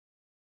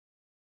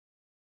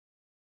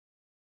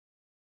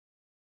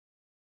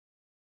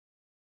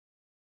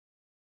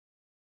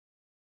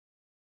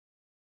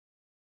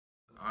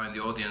are in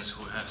the audience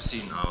who have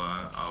seen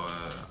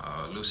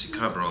our Lucy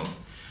Cabral,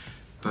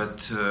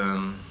 but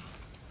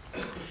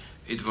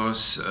it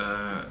was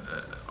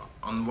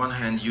on one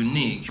hand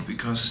unique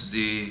because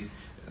the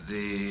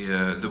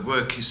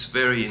work is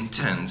very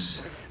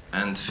intense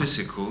and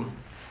physical,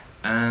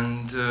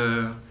 and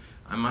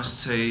I must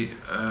say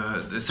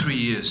the 3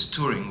 years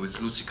touring with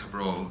Lucy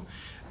Cabral,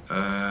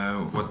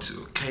 what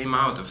came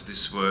out of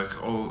this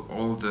work,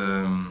 all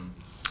the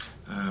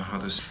how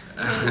to say,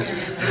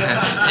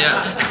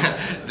 yeah,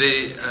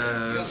 the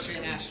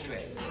Austrian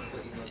ashtrays.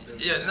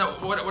 yeah, no,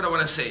 what I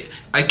want to say,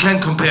 I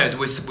can compare it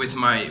with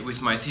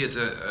my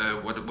theater,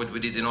 what we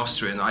did in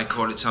Austria, and I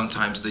call it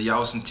sometimes the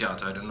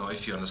Jausentheater. I don't know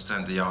if you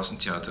understand the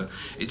Jausentheater.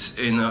 It's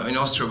in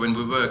Austria, when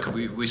we work,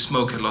 we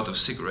smoke a lot of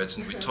cigarettes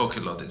and we talk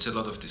a lot. It's a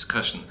lot of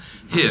discussion.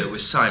 Here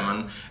with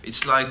Simon,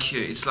 it's like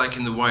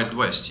in the Wild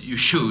West. You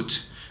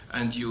shoot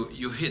and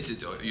you hit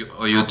it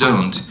or you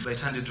don't. They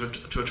tended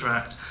to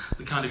attract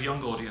the kind of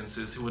young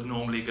audiences who would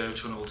normally go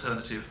to an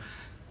alternative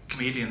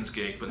comedian's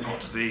gig, but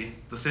not to the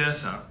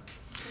theatre.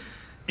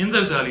 In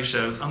those early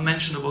shows,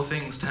 unmentionable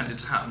things tended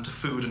to happen to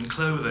food and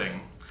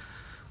clothing.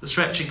 The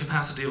stretching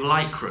capacity of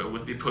lycra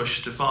would be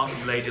pushed to far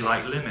from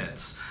ladylike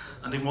limits,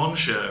 and in one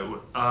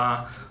show,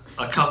 a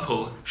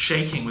couple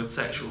shaking with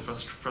sexual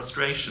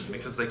frustration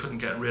because they couldn't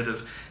get rid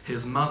of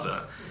his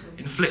mother,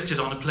 inflicted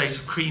on a plate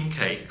of cream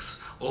cakes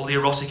all the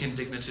erotic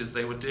indignities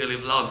they would dearly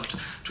have loved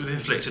to have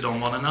inflicted on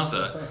one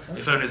another,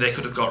 if only they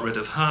could have got rid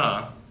of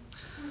her.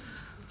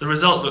 The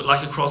result looked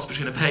like a cross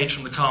between a page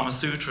from the Kama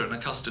Sutra and a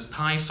custard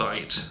pie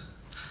fight.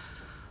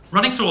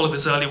 Running through all of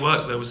this early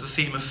work, though, was the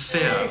theme of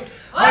fear.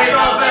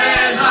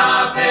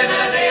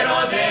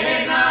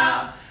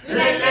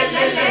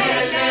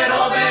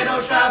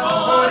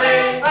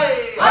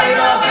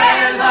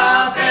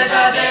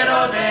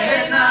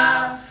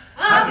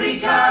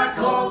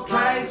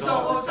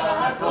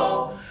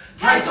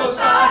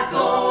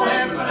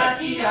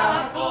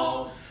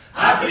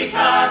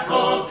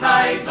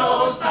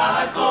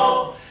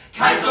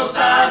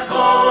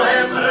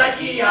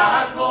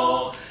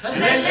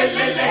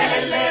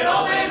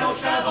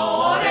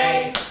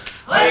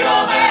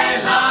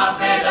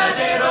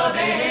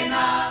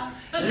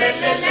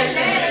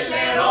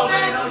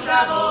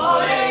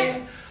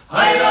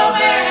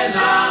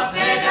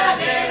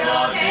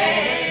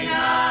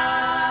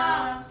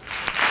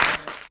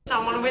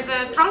 Someone with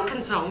a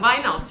drunken song, why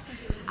not?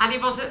 And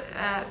it was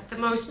the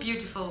most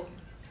beautiful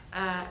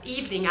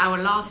evening, our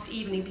last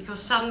evening,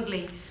 because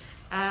suddenly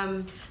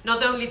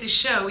not only the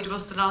show, it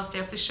was the last day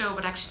of the show,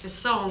 but actually the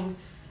song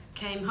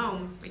came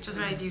home, which was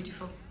very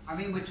beautiful. I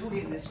mean, we're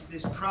talking this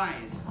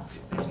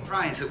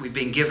prize that we've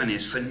been given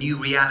is for new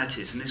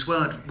realities, and this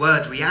word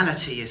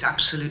reality is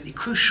absolutely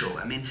crucial.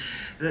 I mean,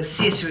 the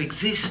theatre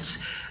exists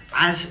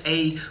as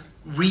a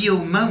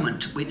real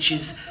moment, which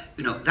is,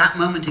 you know, that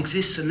moment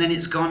exists and then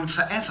it's gone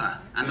forever.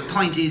 And the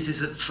point is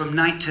that from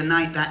night to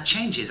night that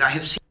changes. I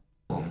have seen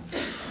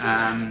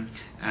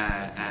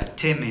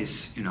Tim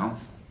is, you know,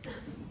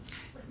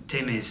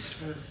 Tim is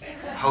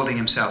holding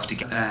himself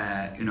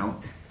together, you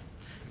know,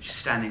 she's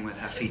standing with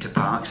her feet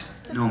apart,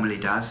 normally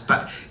does,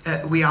 but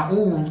we are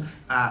all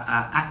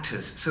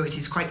actors, so it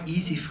is quite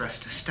easy for us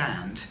to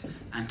stand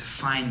and to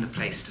find the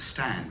place to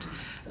stand.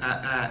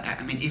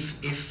 I mean,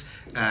 if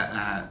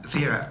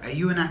Vera, are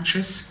you an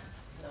actress?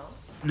 No.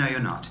 No, you're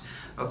not.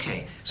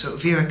 Okay, so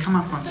Vera, come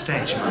up on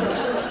stage.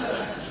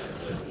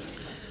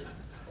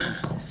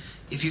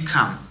 If you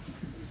come,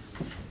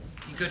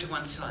 you go to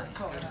one side,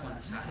 go to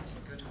one side,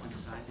 go to one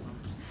side.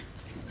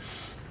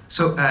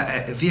 So,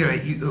 Vera,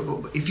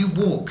 if you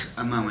walk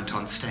a moment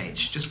on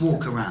stage, just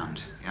walk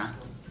around, yeah?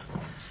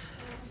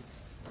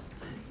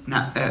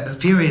 Now,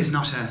 Vera is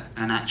not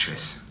an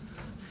actress.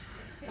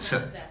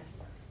 So,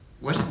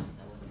 what?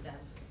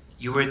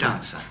 You were a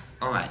dancer.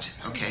 All right,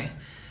 okay.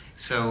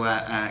 So,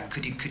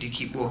 could you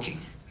keep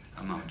walking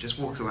a moment? Just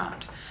walk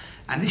around.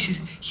 And this is,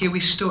 here we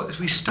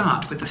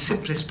start with the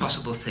simplest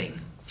possible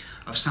thing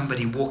of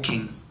somebody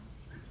walking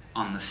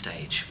on the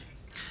stage.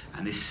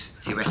 And this,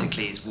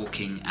 theoretically, is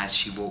walking as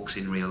she walks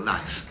in real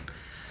life.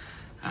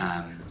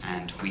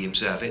 And we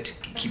observe it.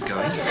 Keep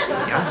going.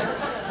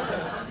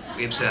 Yeah?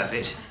 We observe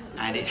it,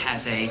 and it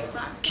has a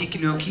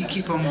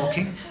keep on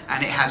walking,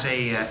 and it has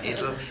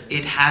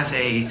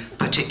a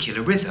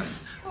particular rhythm.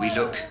 We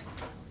look.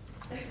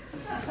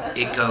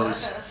 It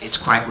goes. It's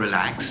quite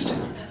relaxed.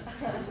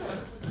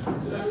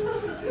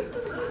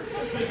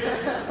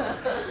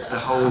 The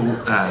whole.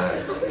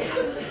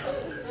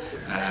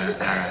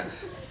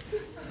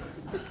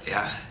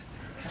 Yeah.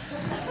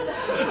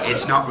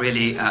 It's not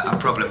really a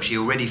problem. She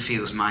already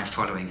feels my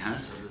following her,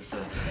 so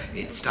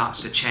it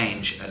starts to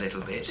change a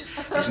little bit.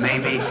 Is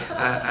maybe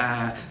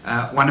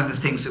one of the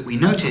things that we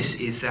notice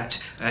is that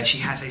she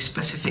has a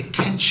specific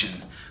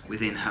tension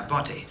within her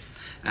body.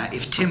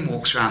 If Tim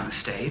walks around the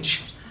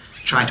stage,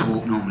 try to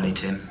walk normally,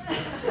 Tim.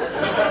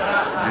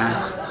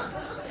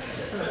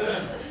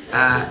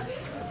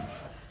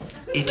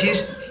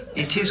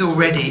 It is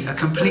already a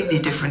completely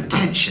different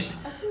tension.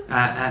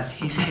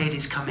 His head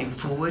is coming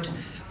forward.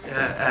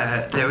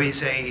 there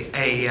is the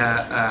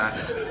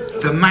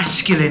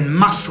masculine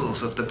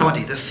muscles of the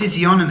body, the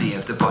physiognomy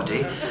of the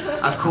body,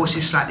 of course,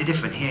 is slightly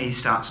different. Here he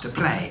starts to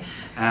play.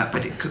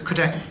 But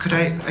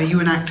are you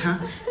an actor?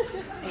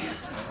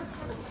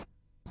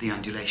 The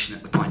undulation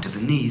at the point of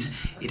the knees,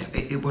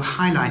 it will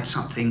highlight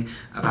something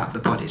about the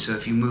body. So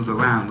if you move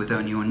around with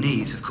only your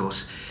knees, of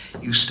course,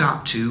 you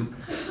start to,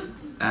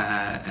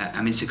 I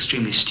mean, it's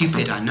extremely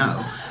stupid, I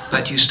know,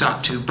 but you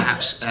start to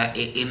perhaps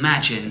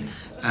imagine,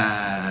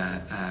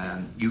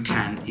 you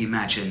can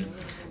imagine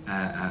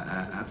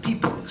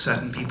people.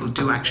 Certain people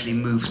do actually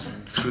move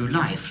through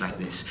life like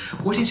this.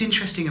 What is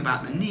interesting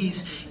about the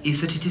knees is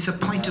that it is a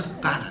point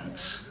of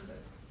balance.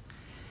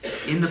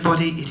 In the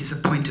body, it is a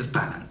point of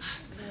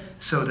balance.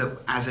 So that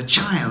as a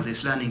child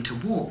is learning to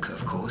walk,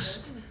 of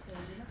course,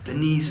 the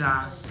knees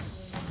are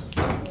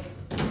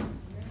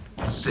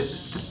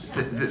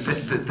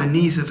the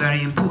knees are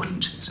very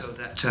important. So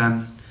that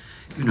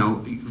you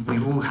know,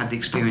 we've all had the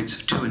experience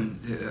of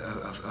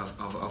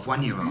of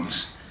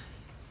 1-year-olds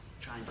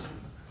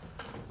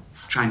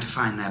trying to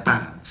find their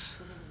balance.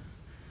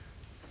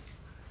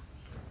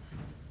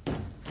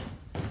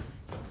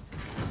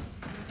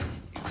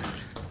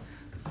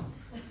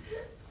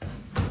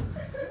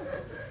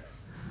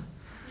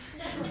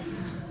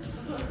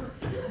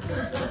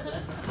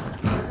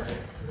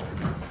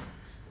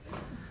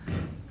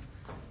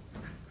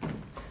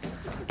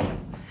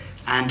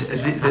 And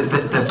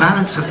the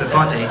balance of the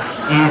body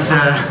is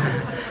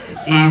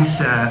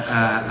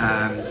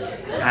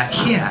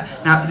here.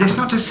 Now, that's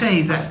not to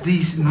say that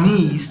these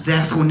knees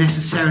therefore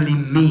necessarily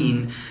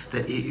mean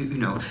that, you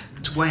know,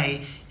 its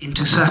way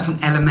into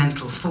certain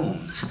elemental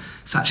forms,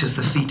 such as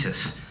the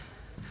fetus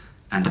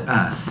and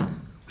earth,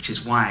 which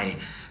is why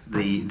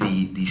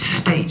the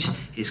state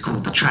is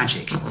called the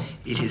tragic.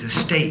 It is a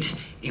state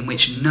in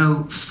which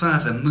no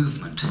further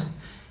movement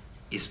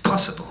is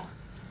possible.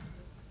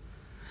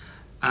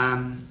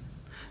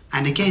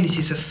 And again, it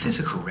is a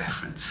physical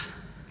reference,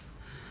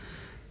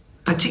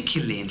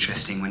 particularly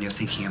interesting when you're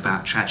thinking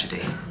about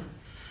tragedy,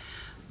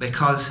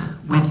 because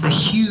with the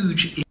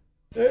huge...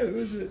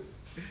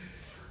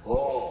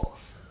 Oh,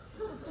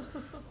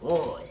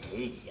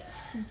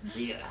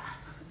 Vera.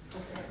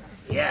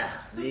 Yeah,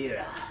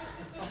 Vera.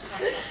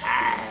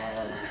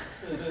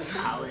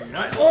 How is it?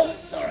 Oh,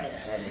 sorry.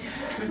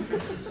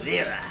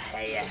 Vera,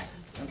 hey.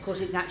 Of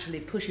course, it naturally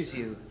pushes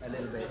you a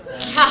little bit.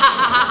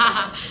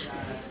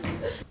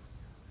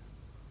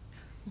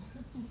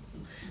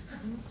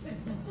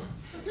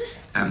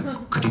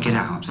 Could you get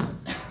out? Oh,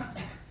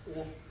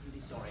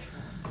 really sorry.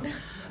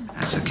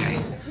 That's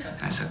okay.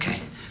 That's okay.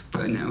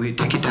 But no, we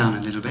take it down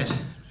a little bit,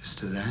 just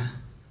to there.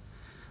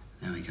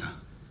 There we go.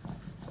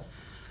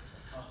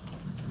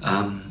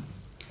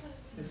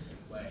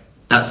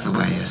 That's the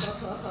way, yes.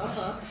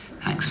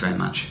 Thanks very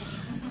much.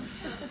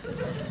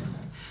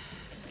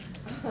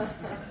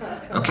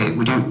 Okay,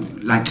 would you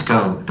like to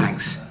go?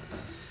 Thanks.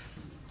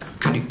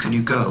 Can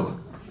you go?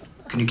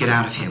 Can you get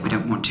out of here? We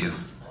don't want you.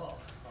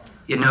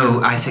 You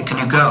know, I said, can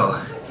you go?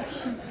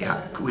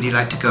 Yeah, would you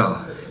like to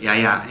go?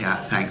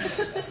 Yeah, thanks.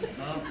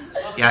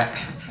 Yeah,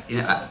 you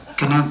know,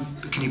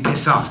 can you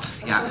piss off?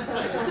 Yeah.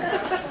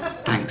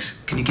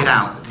 Thanks. Can you get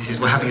out?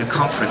 We're having a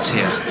conference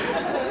here.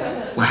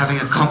 We're having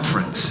a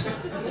conference.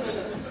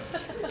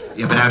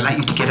 Yeah, but I'd like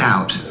you to get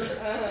out.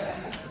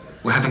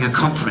 We're having a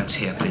conference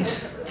here, please.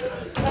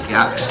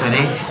 Yeah,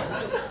 steady.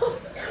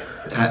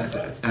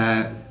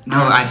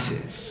 No, I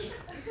see.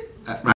 Right.